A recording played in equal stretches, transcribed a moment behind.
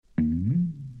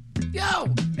Yo,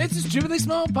 it's a Stupidly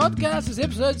Small Podcast. It's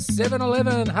episode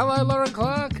 711. Hello, Lauren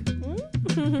Clark.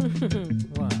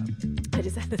 What? I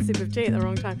just had a sip of tea at the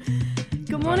wrong time.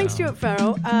 Good morning, Stuart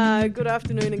Farrell. Good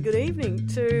afternoon and good evening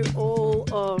to all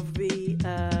of the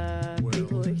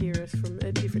people who hear us from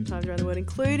at different times around the world,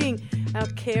 including our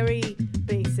Kerry,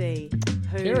 BC,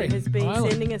 who has been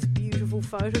sending us beautiful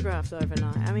photographs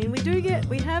overnight. I mean,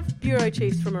 we have bureau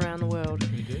chiefs from around the world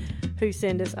who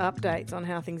send us updates on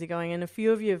how things are going, and a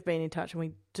few of you have been in touch, and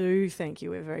we do thank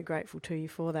you. We're very grateful to you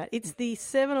for that. It's the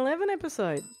 711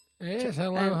 episode. Yes,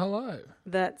 hello.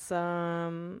 That's,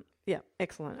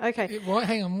 excellent. Okay.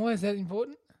 Hang on, why is that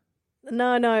important?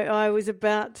 No, I was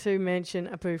about to mention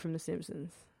Apu from The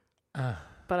Simpsons. But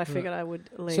I figured I would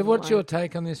leave So what's alone. your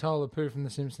take on this whole Apu from The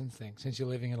Simpsons thing, since you're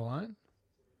leaving it alone?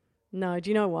 No, do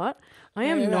you know what? I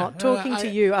am not talking to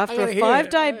you after a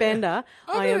 5-day bender.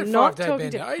 I am not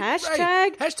talking to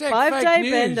hashtag 5-day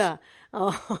bender.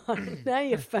 Oh, now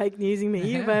you're fake newsing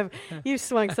me. You've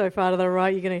swung so far to the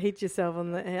right, you're going to hit yourself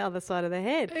on the other side of the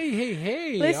head.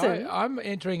 Hey. Listen. I'm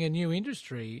entering a new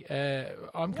industry.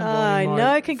 I'm combining I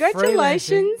know.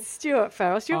 Congratulations, Stuart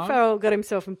Farrell. Stuart Farrell got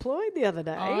himself employed the other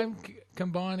day. I'm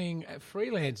combining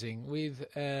freelancing with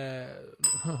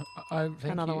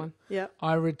another one. Yeah.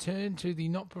 I returned to the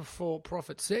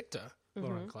not-for-profit sector,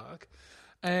 Lauren Clark.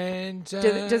 And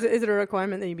is it a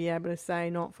requirement that you be able to say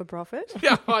not for profit?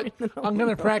 Yeah, I'm going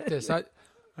to practice. I'm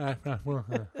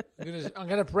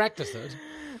going to practice it.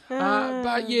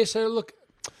 But yeah, so look,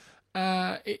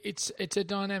 it's a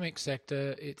dynamic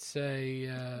sector. It's a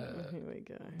here we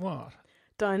go. What?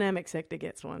 Dynamic sector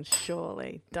gets one,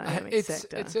 surely. Dynamic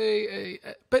sector. It's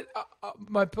but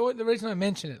my point. The reason I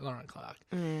mention it, Lauren Clark.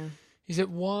 Yeah. Is that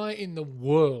why in the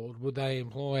world would they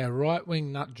employ a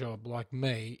right-wing nut job like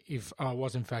me if I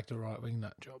was in fact a right-wing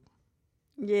nut job?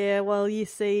 Yeah, well, you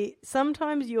see,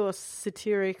 sometimes your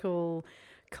satirical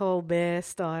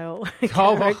Colbert-style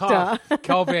character...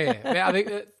 Colbert. I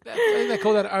think they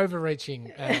call that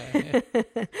overreaching.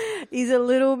 He's a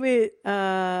little bit,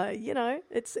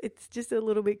 it's just a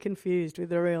little bit confused with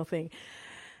the real thing.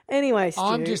 Anyway,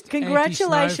 Stu,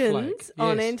 congratulations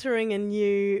on entering a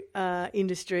new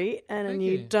industry and a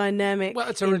new dynamic Well,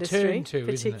 it's a industry, return to,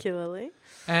 particularly.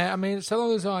 Isn't it? I mean, so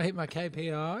long as I hit my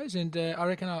KPIs, and I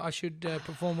reckon I should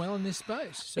perform well in this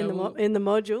space. So in the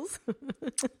modules.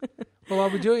 Well, I'll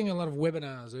be doing a lot of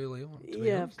webinars early on.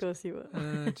 Yeah, of course you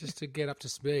will. Just to get up to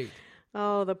speed.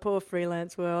 Oh, the poor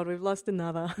freelance world. We've lost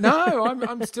another. No,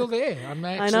 I'm still there. I'm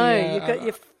actually, I know. You've got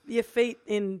your feet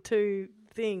in two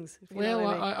things. Well,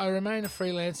 I remain a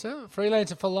freelancer for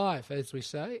life, as we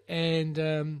say, and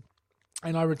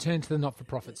I return to the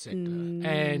not-for-profit sector.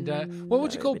 And what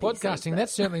would you call podcasting?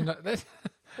 That's certainly not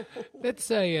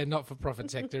that's a not-for-profit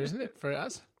sector, isn't it, for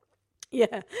us?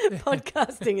 Yeah,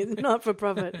 podcasting is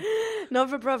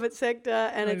not-for-profit sector,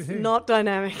 and it's not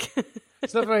dynamic.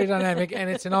 It's not very dynamic, and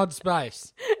it's an odd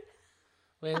space.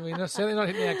 We're certainly not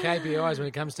hitting our KPIs when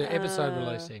it comes to episode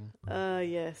releasing.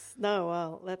 Yes. No,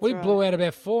 well, that's We right. blew out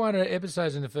about 400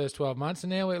 episodes in the first 12 months,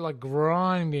 and now we're like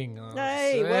grinding.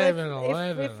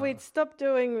 If we'd stopped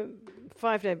doing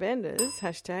 5-day benders,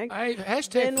 hashtag.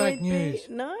 Hashtag fake news.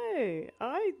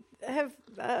 I have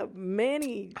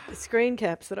many screen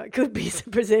caps that I could be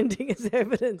presenting as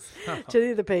evidence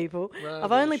to the people. Rubbish.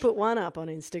 I've only put one up on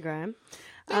Instagram.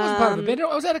 That was part of a bender.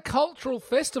 I was at a cultural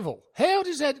festival. How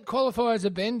does that qualify as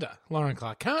a bender, Lauren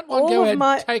Clark? Can't one go out and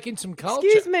take in some culture?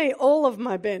 Excuse me, all of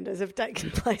my benders have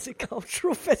taken place at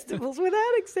cultural festivals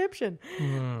without exception.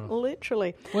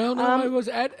 Literally. Well, no, I was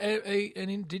at an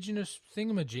Indigenous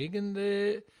thingamajig, and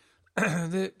there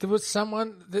was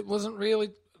someone that wasn't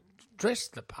really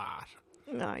dressed the part.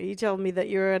 No, you told me that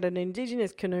you're at an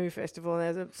Indigenous canoe festival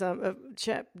and there's a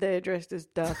chap there dressed as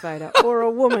Darth Vader or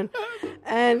a woman.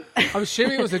 And I'm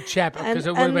assuming it was a chap because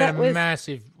it would have been a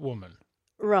massive woman.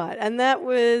 Right, and that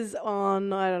was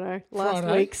on, I don't know,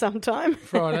 last week sometime.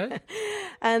 Friday.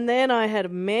 And then I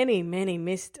had many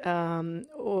missed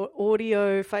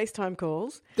audio FaceTime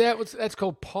calls. That's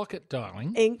called pocket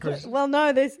dialing. Well,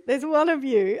 no, there's one of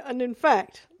you, and in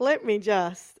fact, let me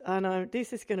just, I know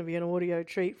this is going to be an audio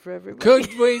treat for everybody.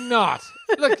 Could we not?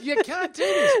 Look, you can't do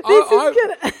this.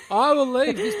 I will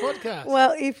leave this podcast.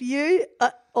 Well, if you...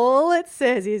 all it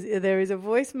says is there is a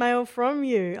voicemail from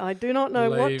you. I do not know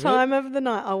what time of the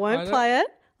night. I won't play it.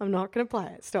 I'm not going to play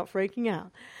it. Stop freaking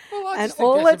out. Well, and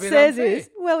all it says is,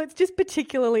 well, it's just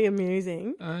particularly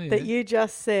amusing that you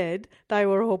just said they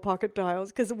were all pocket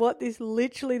dials, because what this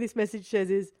message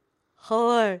says is,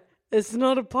 hello, it's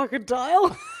not a pocket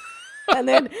dial. And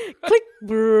then click.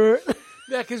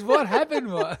 Yeah, because what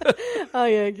happened was... Oh,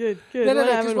 yeah, good. No,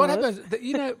 because what happens,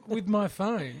 with my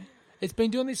phone, It's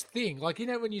been doing this thing. Like, you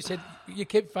know, when you said you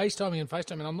kept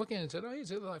FaceTiming, and I'm looking at it and said, oh,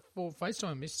 is it like for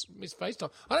FaceTime, miss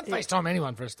FaceTime? I don't FaceTime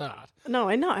anyone for a start. No,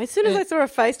 I know. As soon as I saw a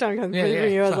FaceTime come through from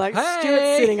you, I was like, hey!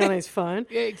 Stuart's sitting on his phone.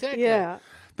 Yeah, exactly. Yeah.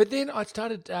 But then I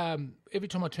started, every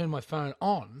time I turned my phone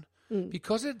on,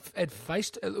 because it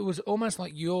was almost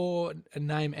like your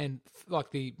name and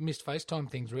like the missed FaceTime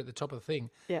things were at the top of the thing.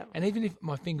 Yeah. And even if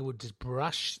my finger would just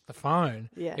brush the phone,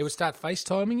 Yes. it would start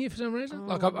FaceTiming you for some reason.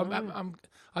 Oh, Like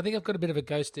I think I've got a bit of a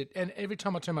ghosted, and every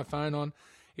time I turn my phone on,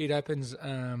 it opens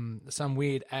some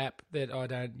weird app that I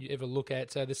don't ever look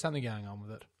at. So there's something going on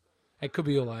with it. It could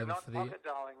be all over Not for the. pocket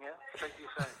dialing, yeah? Speak to you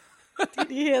soon.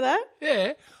 Did you hear that?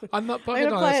 Yeah, I'm not I'm pocket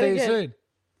gonna on. I'll play see it you again. soon.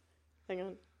 Hang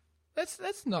on.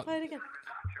 That's not. Play it again.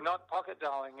 Not pocket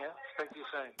dialing, yeah? Speak to you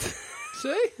soon.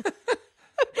 See.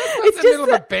 It's the middle of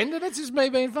a bender. That's just me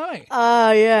being funny.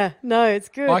 Oh, yeah. No, it's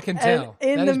good. I can tell.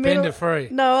 And That is bender free.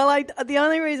 No, well, the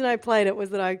only reason I played it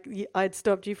was that I'd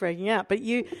stopped you freaking out. But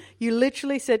you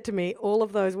literally said to me all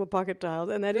of those were pocket dials,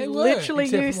 and that They is were, literally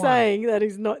except you for one. saying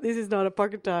this is not a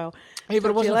pocket dial. Yeah, but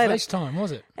it Talk to you wasn't later. FaceTime,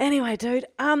 was it? Anyway, dude,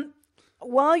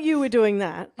 while you were doing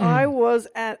that, I was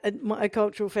at a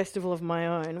cultural festival of my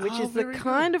own, which Oh, is the very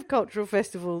kind of cultural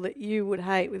festival that you would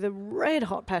hate with a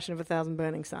red-hot passion of 1,000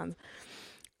 burning suns,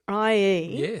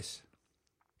 i.e. Yes.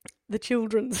 the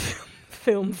Children's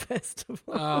Film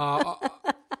Festival.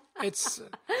 It's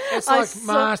I like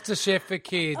saw- MasterChef for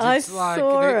kids. I It's like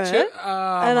saw it,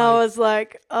 and I was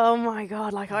like, "Oh my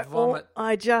god!" Like Vomit.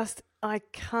 I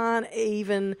can't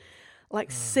even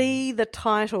see the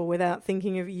title without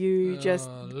thinking of you. Just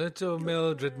Little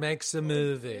Mildred makes a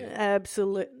movie.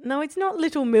 absolute. No, it's not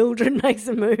Little Mildred makes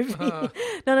a movie.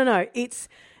 No.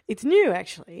 It's new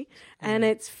actually, and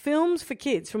it's films for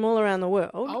kids from all around the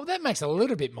world. Oh, that makes a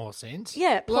little bit more sense.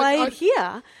 Yeah, Like, played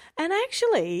here, and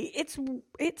actually, it's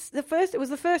the first. It was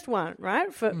the first one,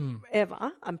 right, for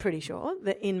ever. I'm pretty sure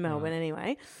that in Melbourne,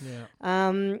 anyway. Yeah.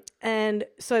 And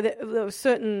so there was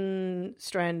certain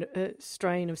strain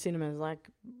of cinemas like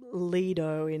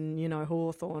Lido in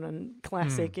Hawthorne and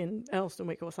Classic in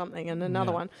Elstonwick or something, and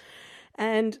another one.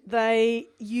 And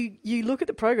you look at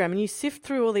the program and you sift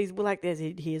through all these. Well, like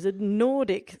here's a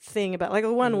Nordic thing about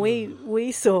the one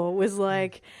we saw was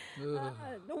like, you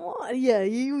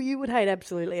would hate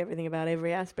absolutely everything about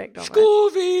every aspect of it.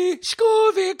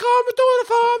 Scooby, come to the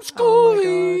farm,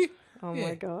 Scooby. Oh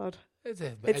my god! It's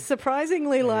It's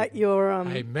surprisingly like your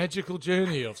a magical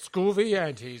journey of Scooby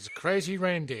and his crazy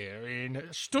reindeer in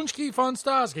Stunski von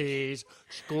Starski's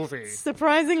Scooby.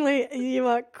 Surprisingly, you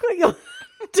are quick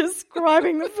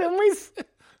describing the film. It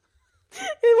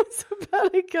was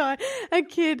about a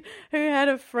kid who had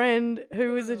a friend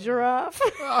who was a giraffe.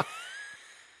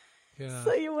 Yeah.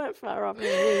 So you weren't far off.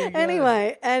 there you go.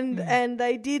 Anyway, and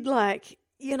they did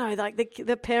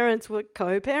the parents were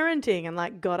co-parenting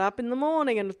and got up in the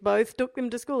morning and both took them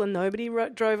to school and nobody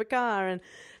drove a car, and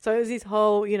so it was this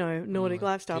whole Nordic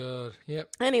lifestyle. God. Yep.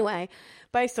 Anyway,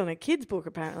 based on a kid's book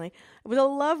apparently, it was a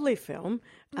lovely film.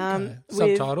 Okay.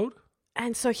 with- Subtitled.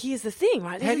 And so here's the thing,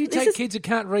 right? How do you take kids that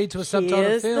can't read to a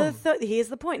subtitled film? Here's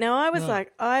the point. Now, I was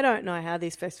like, I don't know how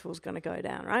this festival's going to go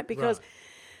down, right? Because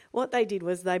what they did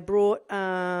was they brought,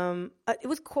 it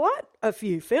was quite a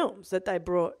few films that they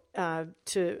brought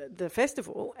to the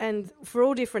festival, and for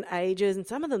all different ages, and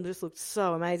some of them just looked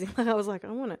so amazing. I was like,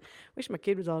 wish my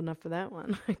kid was old enough for that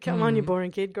one. Come on, you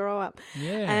boring kid, grow up.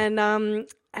 Yeah.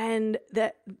 And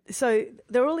that, so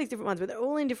there are all these different ones, but they're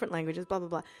all in different languages, blah, blah,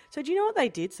 blah. So do you know what they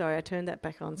did? Sorry, I turned that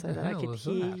back on so that I could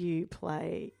hear you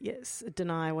play,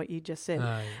 deny what you just said.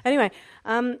 No. Anyway,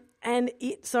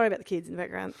 sorry about the kids in the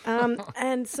background.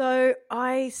 And so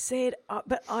I said,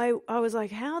 but I was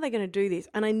like, how are they going to do this?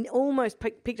 And I almost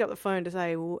picked up the phone to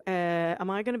say, well, am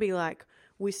I going to be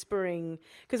whispering?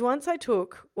 Because once I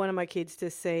took one of my kids to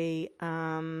see...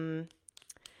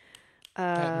 no,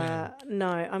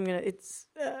 I'm gonna. It's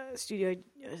Studio.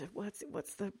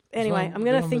 What's the? Anyway, I'm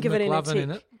gonna think of it in a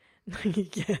tick.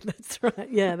 Yeah, that's right.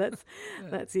 Yeah,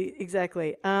 that's it,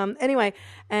 exactly. Anyway,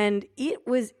 and it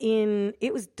was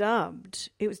dubbed.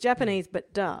 It was Japanese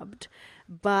but dubbed,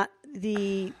 but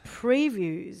the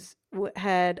previews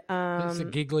had. That's a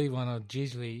giggly one or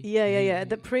jiggly. Yeah.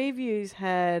 The previews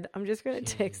had. I'm just going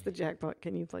to text the jackpot.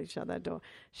 Can you please shut that door?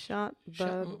 Shut the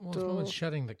door. What's wrong with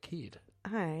shutting the kid?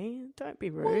 Hey, don't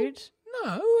be rude.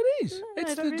 No, it is. No,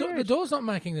 It's don't be the rude. door's not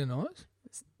making the noise.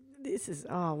 This is,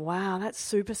 oh, wow, that's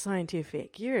super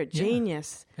scientific. You're a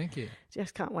genius. Thank you.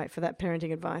 Just can't wait for that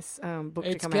parenting advice book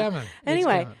It's to come out. coming.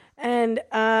 Anyway, and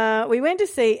we went to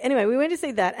see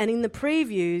that, and in the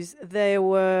previews there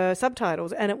were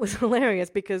subtitles, and it was hilarious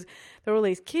because there were all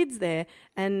these kids there,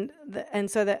 and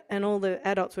all the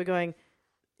adults were going,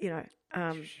 to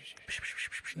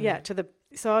the.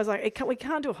 So I was like, we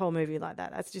can't do a whole movie like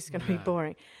that. That's just going to be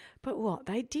boring. But what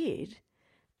they did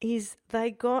is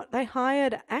they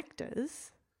hired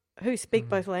actors who speak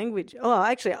both languages. Oh,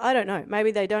 actually, I don't know.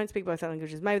 Maybe they don't speak both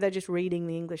languages. Maybe they're just reading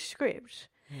the English script.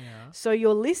 Yeah. So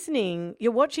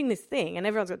you're watching this thing, and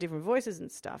everyone's got different voices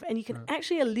and stuff, and you can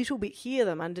actually a little bit hear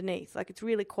them underneath. Like, it's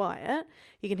really quiet.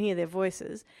 You can hear their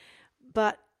voices.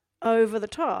 But over the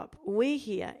top, we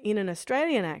hear in an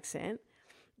Australian accent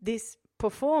this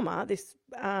performer, this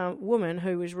woman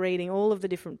who was reading all of the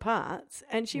different parts,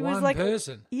 and she was like,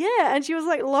 person. Yeah, and she was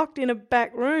like locked in a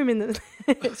back room in the.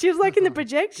 She was like in the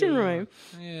projection room.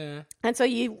 Yeah. And so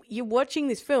you're watching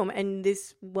this film, and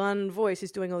this one voice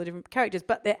is doing all the different characters,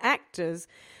 but they're actors,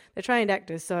 they're trained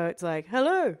actors. So it's like,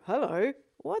 hello,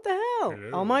 what the hell? Hello.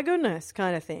 Oh my goodness,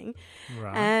 kind of thing.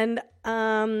 Right. And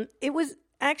it was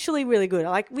actually really good.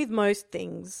 Like with most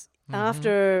things,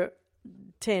 after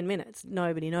 10 minutes,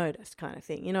 nobody noticed, kind of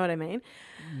thing. You know what I mean?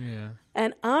 Yeah.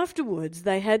 And afterwards,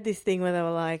 they had this thing where they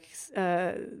were like,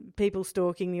 people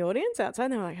stalking the audience outside.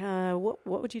 And they were like,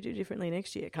 what would you do differently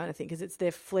next year, kind of thing? Because it's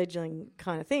their fleggling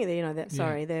kind of thing. Their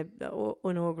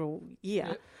inaugural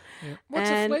year. Yeah. What's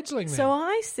a fledgling then? So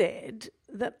I said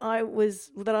I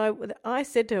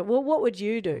said to her, well, what would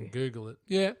you do? Google it.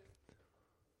 Yeah.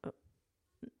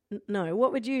 No,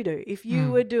 what would you do if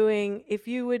you were doing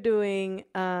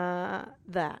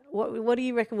that? What do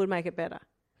you reckon would make it better?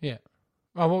 Yeah.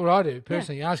 Oh, what would I do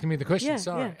personally? You're asking me the question. Yeah,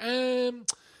 Sorry.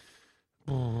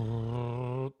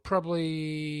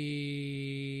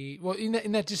 Probably. Well,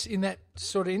 in that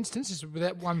sort of instance, is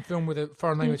that one film with a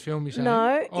foreign language film? You saying?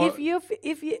 No. If you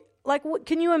like,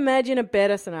 can you imagine a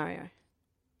better scenario?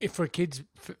 If for a kids'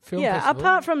 film yeah, festival?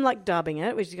 apart from like dubbing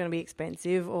it, which is going to be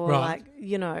expensive, or like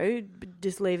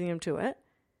just leaving them to it.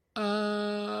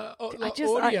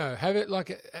 Audio. Have it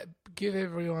like give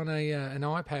everyone an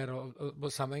iPad or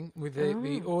something with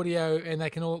the audio, and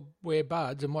they can all wear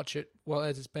buds and watch it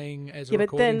as it's being as a but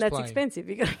then that's playing. expensive.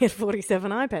 You've got to get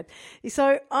 47 iPads.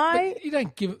 So But you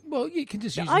don't give. Well, you can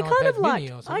just use an I kind iPad of liked.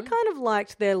 Mini or something. I kind of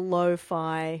liked their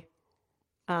lo-fi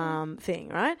thing,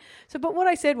 right? So, but what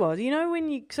I said was,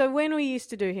 when we used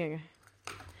to do theatre.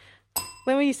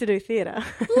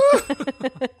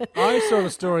 I saw the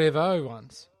story of O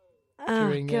once.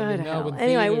 During the Melbourne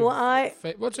anyway,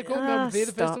 Theatre what's it called? Melbourne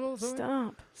Theatre Festival?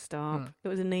 Stop. It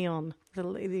was a Neon,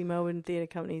 the Melbourne Theatre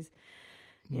Company's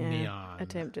Neon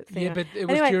attempt at theatre. Yeah, but it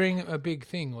was during a big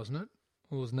thing, wasn't it?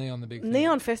 Or was Neon the big thing?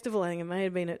 Neon Festival, I think it may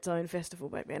have been its own festival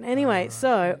back then. Anyway,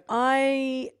 so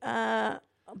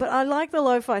but I like the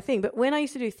lo-fi thing. But when I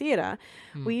used to do theatre,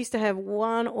 we used to have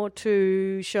 1 or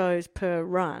 2 shows per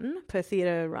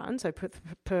theatre run. So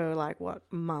per like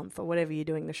month or whatever you're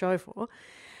doing the show for.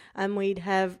 And we'd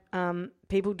have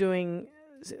people doing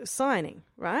signing,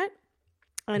 right?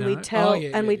 And we'd tell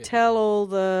tell all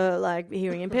the like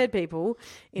hearing impaired people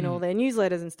in all their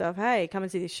newsletters and stuff, hey, come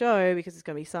and see this show because it's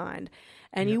going to be signed.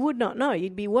 And you would not know.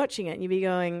 You'd be watching it and you'd be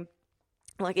going,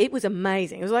 like, it was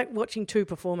amazing. It was like watching 2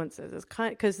 performances. It's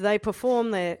kind because they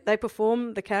perform the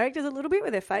characters a little bit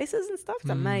with their faces and stuff. It's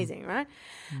amazing, right?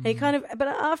 And you but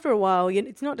after a while,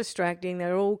 it's not distracting.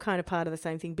 They're all kind of part of the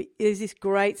same thing. But there's this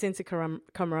great sense of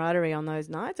camaraderie on those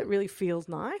nights. It really feels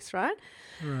nice, right?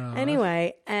 Right.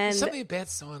 Anyway, and there's something about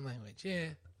sign language, yeah.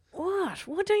 What?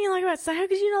 What don't you like about sign? How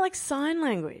could you not like sign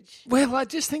language? Well, I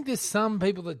just think there's some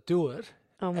people that do it.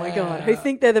 Oh my God! Who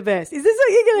think they're the best? Is this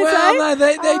what you're going to say? Well,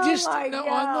 no, they just. My No,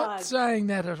 God. I'm not saying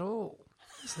that at all.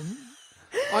 Listen,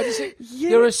 I just think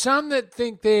there are some that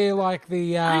think they're like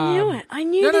the. I knew it. I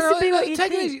knew this would be what you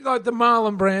take think. it easy, like the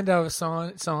Marlon Brando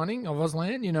signing of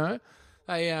Auslan.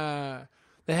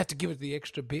 They have to give it the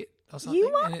extra bit or something.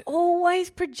 You are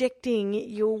always projecting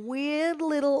your weird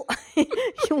little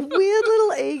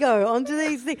ego onto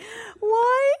these things.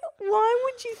 Why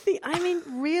would you think? I mean,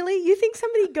 really? You think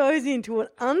somebody goes into an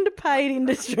underpaid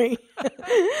industry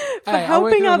for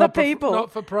helping other people,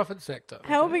 not for profit sector,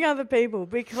 helping other people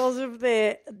because of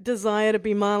their desire to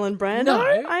be Marlon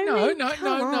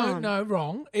Brando? No,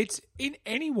 wrong. It's in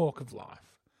any walk of life.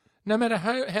 No matter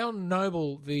how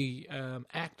noble the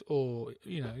act or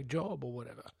job or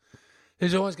whatever,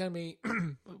 there's always going to be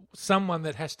someone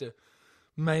that has to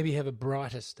maybe have a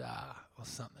brighter star or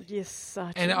something. Yes,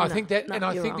 I think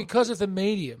because of the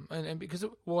medium and because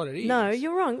of what it is. No,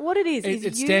 you're wrong. What it is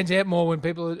it stands out more when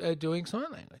people are doing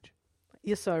sign language.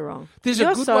 You're so wrong. There's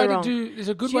a good way to do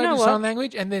sign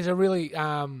language, and there's a really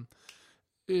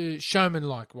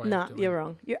showman-like way. No, of doing you're it.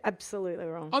 wrong. You're absolutely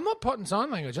wrong. I'm not potting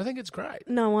sign language. I think it's great.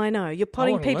 No, I know. You're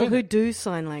potting people who do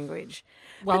sign language.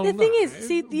 Well, but the thing is,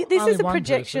 see, this only is a one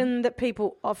projection person. that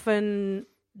people often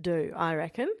do, I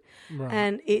reckon. Right.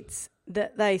 And it's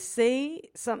that they see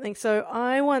something. So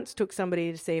I once took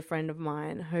somebody to see a friend of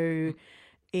mine who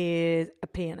is a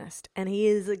pianist, and he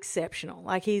is exceptional.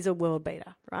 Like, he's a world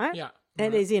beater, right? Yeah.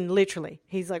 And right. is in literally.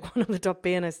 He's like one of the top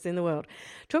pianists in the world.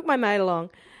 Took my mate along,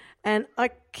 and I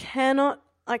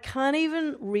can't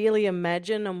even really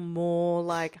imagine a more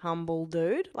like humble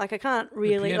dude. Like, I can't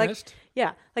really like,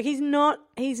 yeah, like he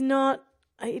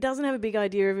doesn't have a big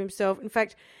idea of himself. In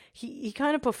fact, he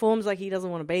kind of performs like he doesn't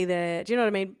want to be there. Do you know what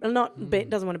I mean?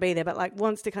 Doesn't want to be there, but like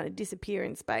wants to kind of disappear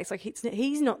in space. Like,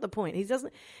 he's not the point.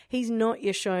 He's not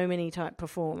your showman type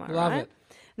performer. Love right? it.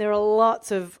 There are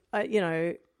lots of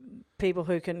people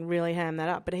who can really ham that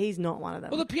up, but he's not one of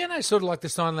them. Well, the piano is sort of like the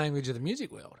sign language of the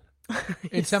music world.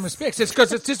 In some respects, it's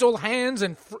because it's just all hands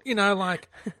and like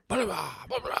blah, blah,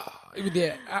 blah, blah, with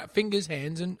their fingers,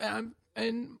 hands, and arms.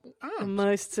 The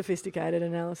most sophisticated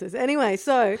analysis. Anyway,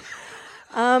 so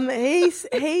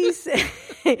he's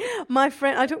my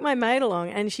friend. I took my mate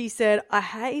along, and she said I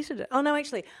hated it. Oh no,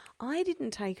 actually, I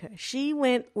didn't take her. She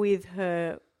went with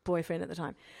her boyfriend at the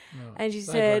time, and she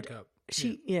said broke up.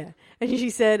 and she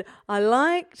said I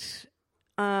liked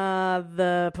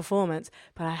the performance,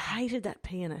 but I hated that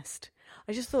pianist.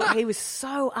 I just thought he was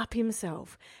so up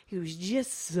himself. He was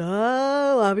just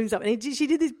so up himself. And she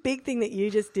did this big thing that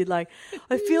you just did. Like,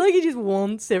 I feel like he just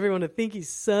wants everyone to think he's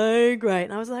so great.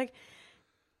 And I was like,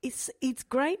 it's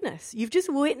greatness. You've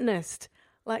just witnessed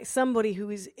like somebody who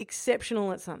is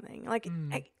exceptional at something,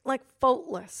 like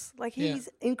faultless. Like, he's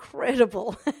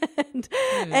incredible.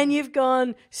 And you've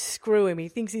gone, screw him. He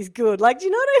thinks he's good. Like, do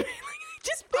you know what I mean? Like, I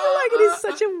just feel like it is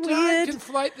such a weird... Don't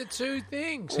conflate the two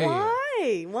things here.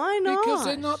 Why? Why not? Because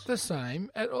they're not the same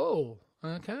at all,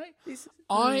 okay?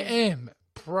 I am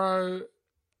pro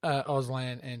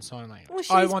Auslan and sign language. Well, she's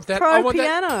I want that. pro I want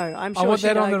piano. That, I'm sure I want she'd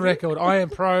that on the argue. record. I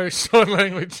am pro sign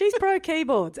language. She's pro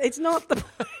keyboards. It's not the...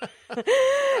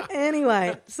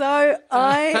 Anyway, so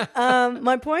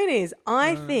my point is,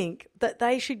 I think that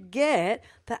they should get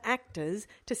the actors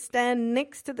to stand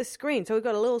next to the screen. So we've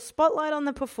got a little spotlight on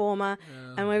the performer,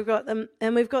 and we've got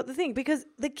the thing, because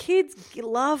the kids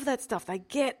love that stuff. They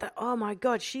get that. Oh my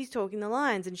God, she's talking the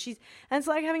lines, and it's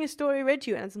like having a story read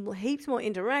to you, and it's heaps more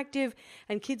interactive,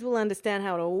 and kids will understand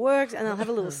how it all works, and they'll have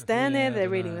a little stand there. They're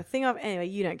reading the thing off. Anyway,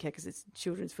 you don't care because it's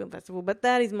children's film festival, but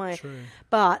that is my. True.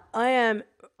 But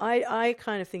I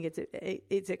kind of think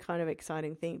it's a kind of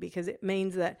exciting thing, because it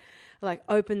means that like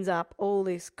opens up all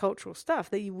this cultural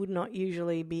stuff that you would not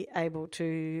usually be able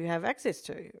to have access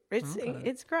to.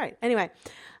 It's great. Anyway,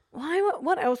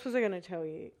 what else was I going to tell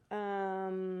you?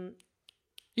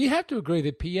 You have to agree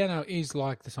that piano is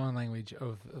like the sign language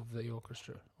of the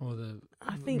orchestra or the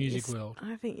music world.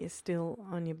 I think you're still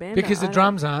on your band. Because the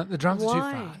drums aren't. The drums are too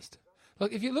Why? fast.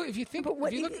 Look, if you think,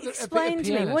 But explain explain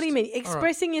to me. What do you mean?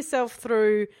 Expressing yourself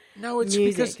through it's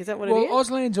music? Because, is that what it is?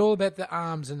 Auslan's all about the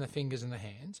arms and the fingers and the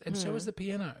hands, and so is the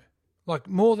piano. Like,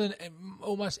 more than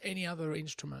almost any other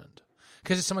instrument.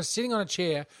 Because it's someone sitting on a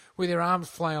chair with their arms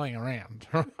flailing around,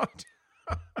 right?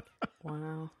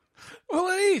 Wow. Well,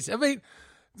 it is. I mean,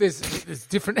 there's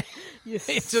different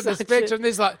ends of the such spectrum.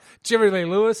 There's like Jerry Lee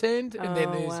Lewis end, and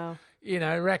then wow.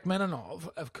 there's Rachmaninoff,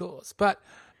 of course. But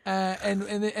and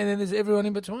then there's everyone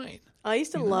in between. I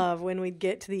used to love when we'd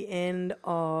get to the end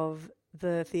of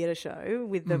the theatre show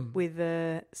with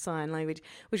the sign language,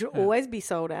 which would always be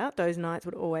sold out. Those nights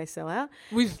would always sell out.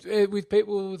 With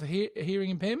people with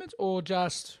hearing impairments, or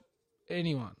just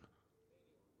anyone?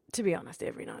 To be honest,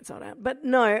 every night sold out. But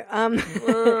no,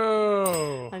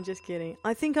 Whoa. I'm just kidding.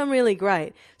 I think I'm really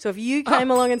great. So if you came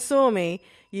along and saw me,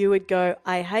 you would go,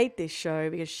 I hate this show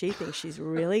because she thinks she's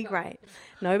really great.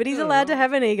 Nobody's allowed to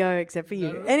have an ego except for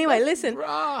you. Anyway, listen.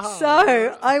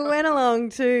 So I went along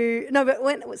to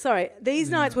these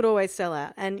nights would always sell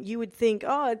out, and you would think,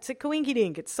 oh, it's a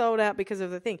coinkydink, it's sold out because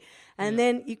of the thing. And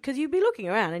then, because you'd be looking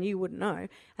around and you wouldn't know.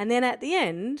 And then at the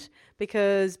end,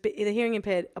 because the hearing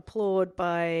impaired applaud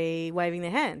by waving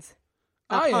their hands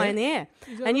up high in the air.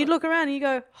 And you'd look around and you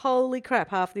go, holy crap,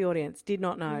 half the audience did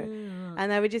not know. Yeah.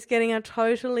 And they were just getting a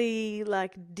totally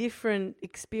like different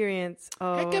experience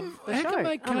of the show.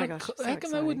 How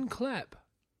come they wouldn't clap?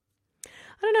 I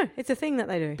don't know. It's a thing that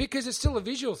they do. Because it's still a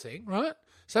visual thing, right?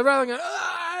 So rather than go,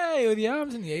 "Hey," with the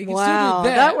arms in the air, you can wow, still do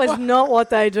that. That was not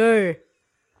what they do.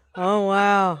 Oh,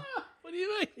 wow. What do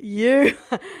you mean? You,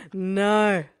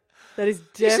 no. That is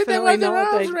definitely you said they wave their not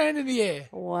what arms they around in the air.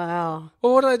 Wow.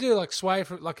 Well, what do they do? Like sway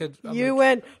for like a... You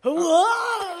went,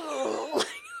 whoa!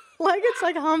 Like it's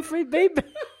like Humphrey Bieber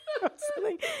or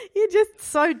something. You're just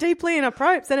so deeply in a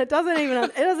propes, and it doesn't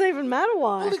even matter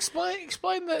why. Well,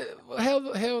 explain how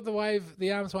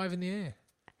the arms wave in the air.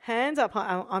 Hands up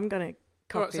high. I'm going to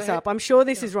cock Right, so this how- up. I'm sure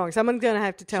this is wrong. Someone's going to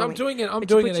have to tell So me. I'm doing it. I'm But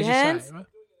doing put it as your you hands, say. Right?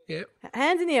 Yeah.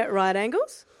 Hands in the right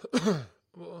angles.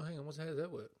 Well, hang on. How does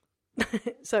that work?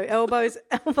 So elbows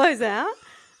out.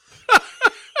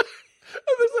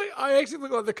 I actually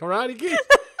look like the Karate Kid.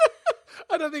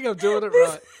 I don't think I'm doing it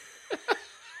right.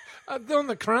 I'm doing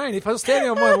the crane. If I was standing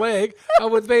on one leg, I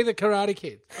would be the Karate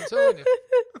Kid. I'm telling you.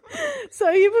 So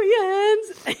you put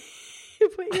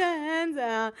your hands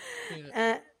out,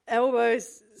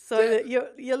 elbows, so that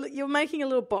you're making a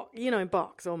little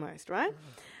box almost, right?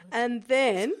 And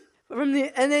then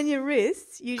then your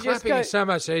wrists, you just Clapping go. is so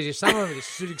much easier. Someone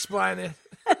should explain it.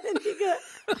 And then you go.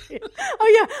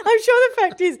 Oh yeah, I'm sure the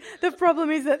fact is the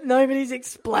problem is that nobody's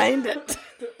explained it.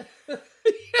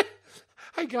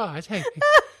 Hey guys, hey,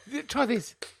 try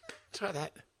this, try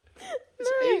that.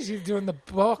 It's easy doing the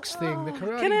box thing, the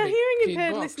Karate Can our Kid hearing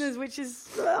impaired box. listeners, which is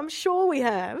I'm sure we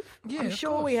have, Yeah, I'm of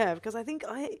sure we course. have because I think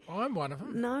I'm one of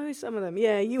them. know some of them.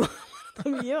 Yeah, you are one of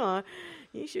them. You are.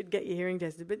 You should get your hearing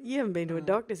tested, but you haven't been to a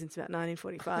doctor since about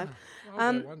 1945.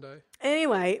 I'll go one day.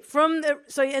 Anyway,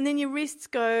 and then your wrists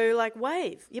go like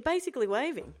wave. You're basically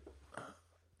waving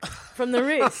from the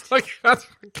wrist. I can't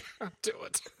do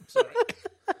it. I'm sorry.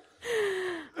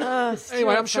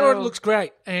 Anyway, I'm sure it looks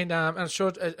great and I'm sure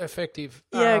it's effective.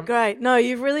 Yeah, great. No,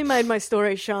 you've really made my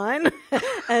story shine,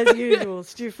 as usual,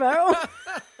 Stu Farrell.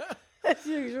 As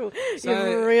usual.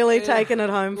 You've really taken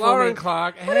it home for Lauren me.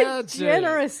 Clark, What a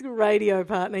generous radio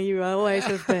partner you always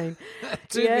have been.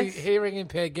 to Yes. the hearing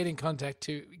impaired, get in contact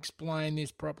to explain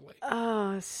this properly.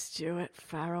 Oh, Stuart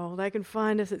Farrell. They can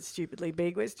find us at Stupidly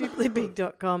Big. We're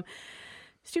stupidlybig.com.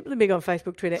 Stupidly Big on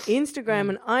Facebook, Twitter, Instagram,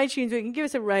 and iTunes. You can give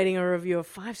us a rating or a review of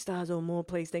 5 stars or more,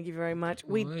 please. Thank you very much.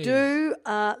 We do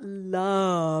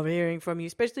love hearing from you,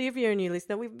 especially if you're a new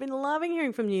listener. We've been loving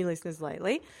hearing from new listeners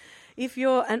lately. If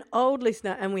you're an old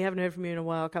listener and we haven't heard from you in a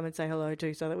while, come and say hello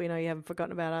too so that we know you haven't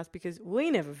forgotten about us because we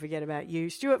never forget about you.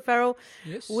 Stuart Farrell,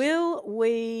 Yes. will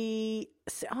we...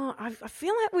 I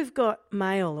feel like we've got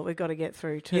mail that we've got to get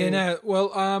through too. Yeah, no.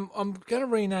 Well, I'm going to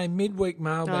rename midweek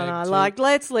mailbag.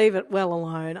 Let's leave it well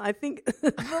alone. I think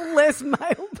the less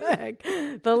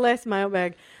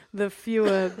mailbag, the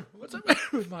fewer... What's the matter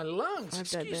with my lungs?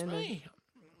 Five-day Excuse bender. me.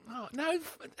 Oh, no.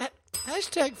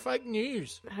 Hashtag fake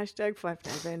news. Hashtag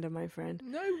 5-day bender, my friend.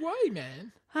 No way,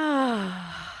 man.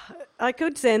 I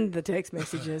could send the text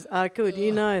messages. I could,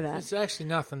 you know that. There's actually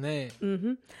nothing there.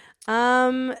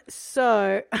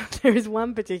 So there is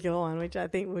one particular one which I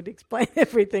think would explain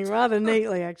everything rather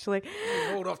neatly, actually.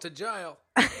 Hauled off to jail.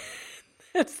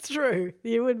 That's true.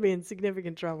 You would be in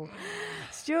significant trouble.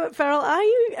 Stuart Farrell, are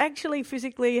you actually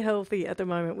physically healthy at the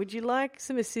moment? Would you like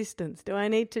some assistance? Do I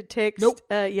need to text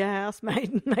your housemate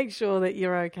and make sure that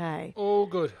you're okay? All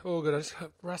good. All good. I just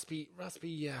got raspy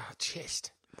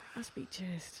chest. Raspy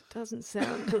chest. Doesn't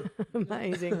sound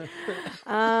amazing.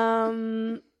 Are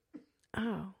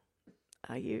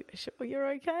you sure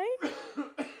you're okay?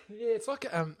 Yeah, it's like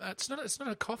it's not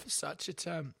a cough as such. It's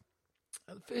it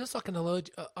feels like an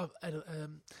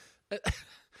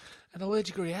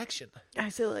allergic reaction. I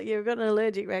feel like you've got an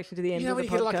allergic reaction to the end You know of when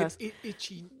the you podcast. get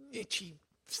like an itchy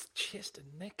chest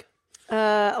and neck.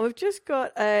 We've just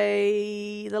got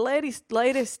the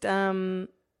latest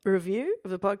review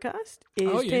of the podcast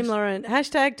is Team Lauren,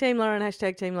 hashtag Team Lauren,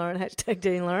 hashtag Team Lauren, hashtag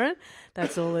Team Lauren.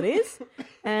 That's all it is.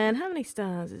 And how many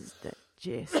stars is that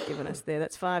Jess given us there?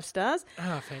 That's 5 stars.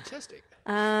 Oh, fantastic.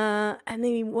 And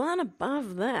the one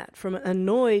above that from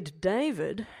Annoyed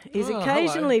David is Oh,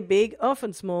 occasionally hello. big,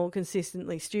 often small,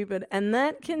 consistently stupid, and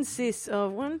that consists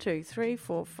of 1, 2, 3,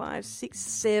 4, 5, 6,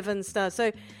 7 stars.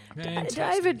 So Fantastic.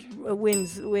 David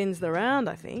wins the round,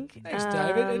 I think. Thanks,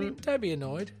 David. And don't be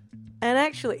annoyed. And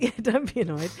actually, don't be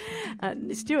annoyed.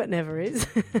 Stuart never is.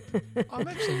 I'm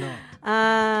actually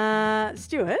not.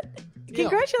 Stuart,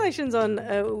 congratulations on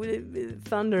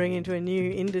thundering into a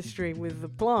new industry with the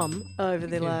plum over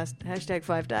the last hashtag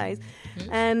 5 days. Yes.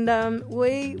 And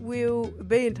we will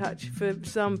be in touch for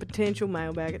some potential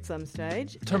mailbag at some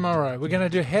stage. Tomorrow. We're going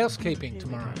to do housekeeping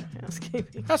tomorrow.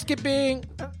 Housekeeping. Housekeeping.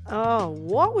 Oh,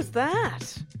 what was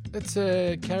that? It's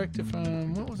a character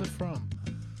from... What was it from?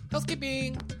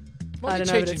 Housekeeping. I don't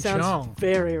know, but it sounds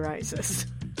very racist.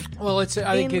 Well, I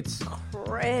think it's...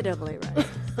 Incredibly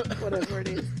racist. Whatever it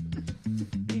is.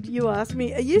 You asked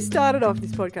me, you started off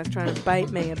this podcast trying to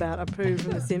bait me about a poo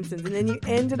from The Simpsons, and then you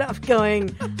ended up going,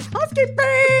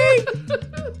 housekeeping!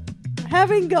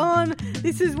 Having gone,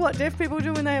 this is what deaf people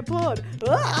do when they applaud.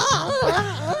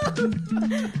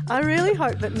 I really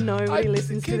hope that nobody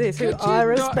listens to this who I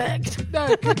respect.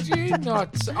 No, could you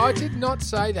not? I did not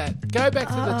say that. Go back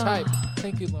to the tape.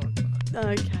 Thank you, Lauren.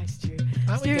 Okay, Stu.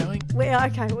 Aren't we going?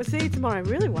 Okay, we'll see you tomorrow. I'm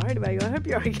really worried about you. I hope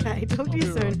you're okay. Talk to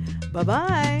you soon.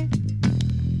 Bye-bye.